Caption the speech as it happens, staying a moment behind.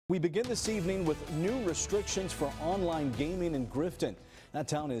We begin this evening with new restrictions for online gaming in Grifton. That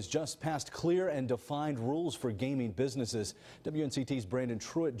town has just passed clear and defined rules for gaming businesses. WNCT's Brandon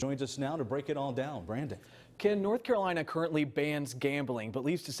Truitt joins us now to break it all down. Brandon. Ken, North Carolina currently bans gambling, but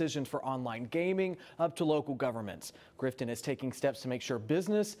leaves decisions for online gaming up to local governments. Grifton is taking steps to make sure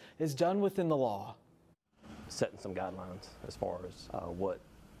business is done within the law. Setting some guidelines as far as what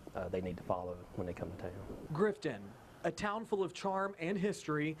they need to follow when they come to town. Grifton, a town full of charm and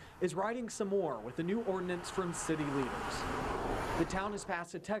history, is writing some more with a new ordinance from city leaders. The town has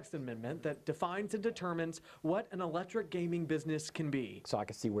passed a text amendment that defines and determines what an electric gaming business can be. So I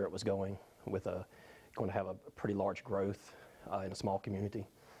could see where it was going with going to have a pretty large growth in a small community.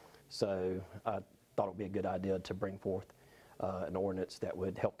 So I thought it would be a good idea to bring forth an ordinance that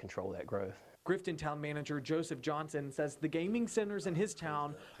would help control that growth. Grifton Town Manager Joseph Johnson says the gaming centers in his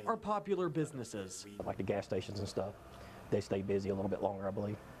town are popular businesses. Like the gas stations and stuff, they stay busy a little bit longer, I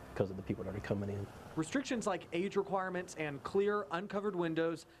believe, because of the people that are coming in. Restrictions like age requirements and clear, uncovered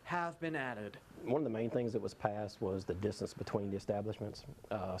windows have been added. One of the main things that was passed was the distance between the establishments.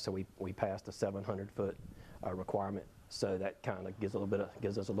 So we passed a 700-foot requirement, so that kind of gives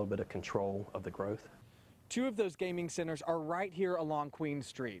us a little bit of control of the growth. Two of those gaming centers are right here along Queen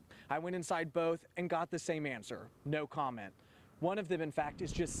Street. I went inside both and got the same answer, no comment. One of them, in fact,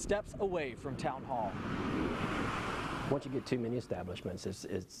 is just steps away from Town Hall. Once you get too many establishments,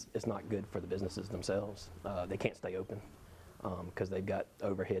 it's not good for the businesses themselves. They can't stay open because they've got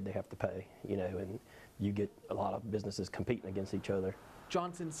overhead they have to pay, and you get a lot of businesses competing against each other.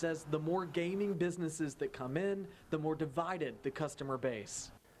 Johnson says the more gaming businesses that come in, the more divided the customer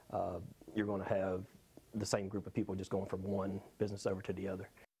base. You're going to have the same group of people just going from one business over to the other.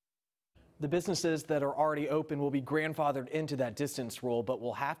 The businesses that are already open will be grandfathered into that distance rule, but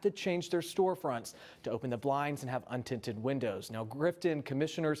will have to change their storefronts to open the blinds and have untinted windows. Now, Grifton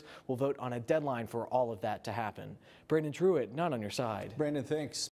commissioners will vote on a deadline for all of that to happen. Brandon Truitt, not on your side. Brandon, thanks.